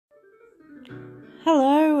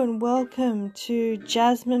Hello and welcome to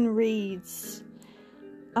Jasmine Reads.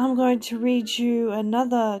 I'm going to read you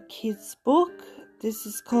another kids' book. This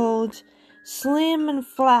is called Slim and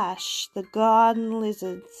Flash, the Garden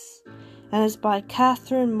Lizards, and it's by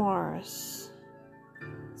Katherine Morris.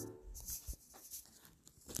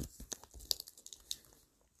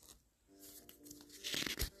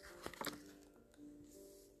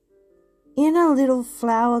 In a little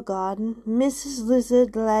flower garden, Mrs.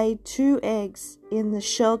 Lizard laid 2 eggs in the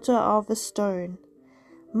shelter of a stone.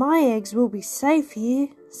 "My eggs will be safe here,"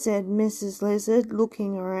 said Mrs. Lizard,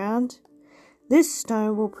 looking around. "This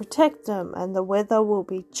stone will protect them, and the weather will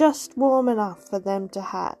be just warm enough for them to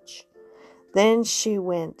hatch." Then she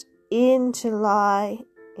went in to lie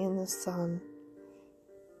in the sun.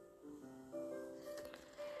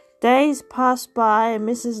 Days passed by, and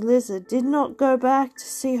Mrs. Lizard did not go back to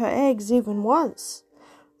see her eggs even once.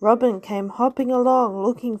 Robin came hopping along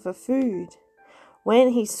looking for food. When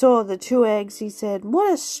he saw the 2 eggs, he said,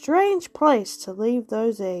 "What a strange place to leave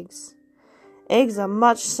those eggs. Eggs are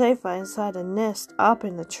much safer inside a nest up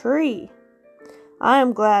in a tree. I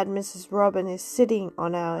am glad Mrs. Robin is sitting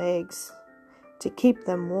on our eggs to keep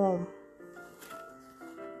them warm."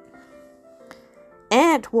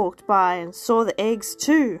 Ant walked by and saw the eggs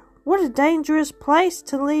too. "What a dangerous place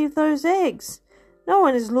to leave those eggs. No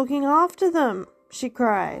one is looking after them," she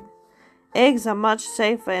cried. "Eggs are much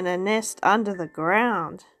safer in a nest under the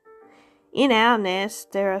ground. In our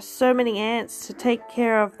nest, there are so many ants to take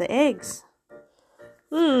care of the eggs."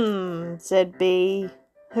 Said Bee,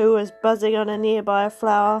 who was buzzing on a nearby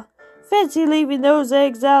flower. "Fancy leaving those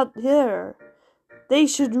eggs out here. They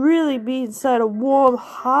should really be inside a warm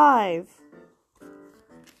hive."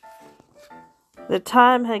 The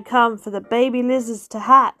time had come for the baby lizards to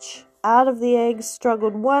hatch. Out of the eggs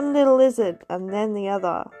struggled one little lizard and then the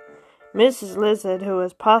other. Mrs. Lizard, who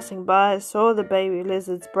was passing by, saw the baby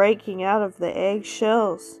lizards breaking out of the egg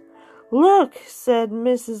shells. "Look," said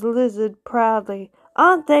Mrs. Lizard proudly.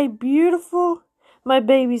 "Aren't they beautiful? My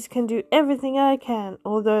babies can do everything I can,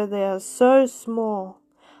 although they are so small.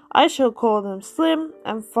 I shall call them Slim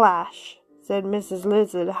and Flash," said Mrs.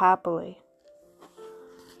 Lizard happily.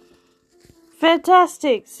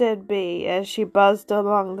 "Fantastic," said Bee, as she buzzed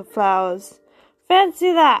among the flowers.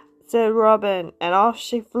 "Fancy that," said Robin, and off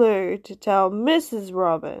she flew to tell Mrs.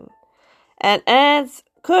 Robin. And Ant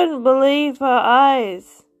couldn't believe her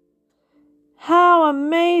eyes. "How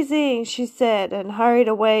amazing," she said, and hurried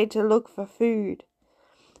away to look for food.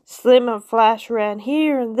 Slim and Flash ran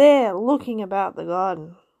here and there, looking about the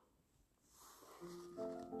garden.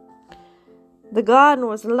 The garden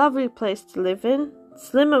was a lovely place to live in.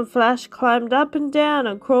 Slim and Flash climbed up and down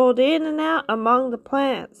and crawled in and out among the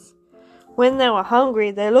plants. When they were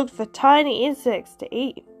hungry, they looked for tiny insects to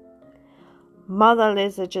eat. Mother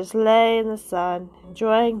Lizard just lay in the sun,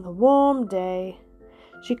 enjoying the warm day.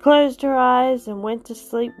 She closed her eyes and went to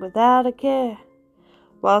sleep without a care,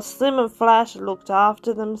 while Slim and Flash looked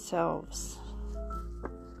after themselves.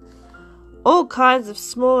 All kinds of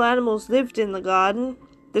small animals lived in the garden.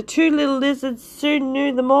 The 2 little lizards soon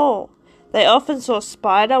knew them all. They often saw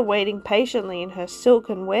Spider waiting patiently in her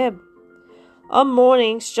silken web. On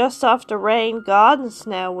mornings, just after rain, Garden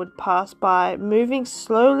Snail would pass by, moving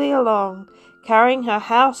slowly along, carrying her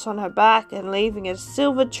house on her back and leaving a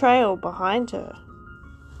silver trail behind her.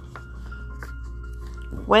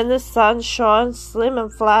 When the sun shone, Slim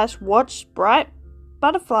and Flash watched bright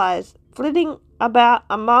butterflies flitting about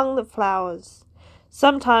among the flowers.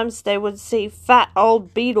 Sometimes they would see fat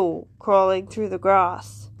old beetle crawling through the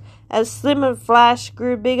grass. As Slim and Flash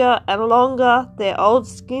grew bigger and longer, their old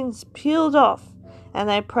skins peeled off, and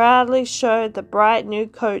they proudly showed the bright new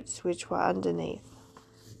coats which were underneath.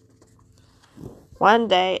 One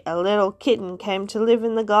day, a little kitten came to live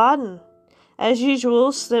in the garden. As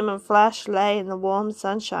usual, Slim and Flash lay in the warm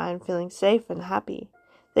sunshine, feeling safe and happy.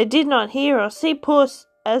 They did not hear or see Puss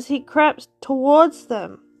as he crept towards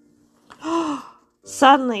them.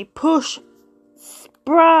 Suddenly, Puss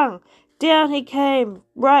sprang. Down he came,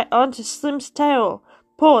 right onto Slim's tail.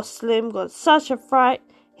 Poor Slim got such a fright,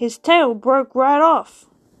 his tail broke right off.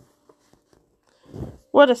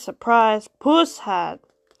 What a surprise Puss had!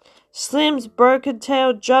 Slim's broken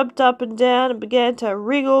tail jumped up and down and began to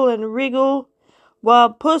wriggle and wriggle.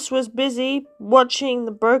 While Puss was busy watching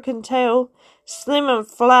the broken tail, Slim and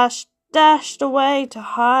Flash dashed away to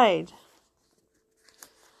hide.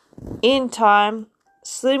 In time,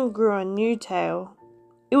 Slim grew a new tail.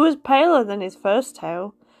 It was paler than his first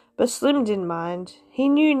tail, but Slim didn't mind. He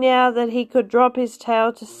knew now that he could drop his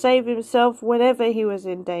tail to save himself whenever he was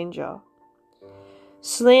in danger.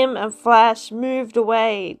 Slim and Flash moved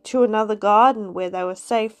away to another garden where they were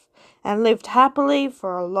safe and lived happily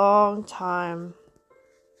for a long time.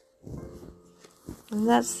 And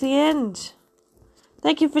that's the end.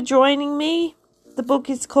 Thank you for joining me. The book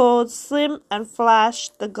is called Slim and Flash,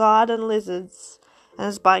 the Garden Lizards, and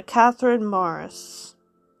it's by Katherine Morris.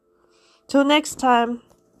 Till next time,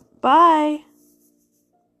 bye.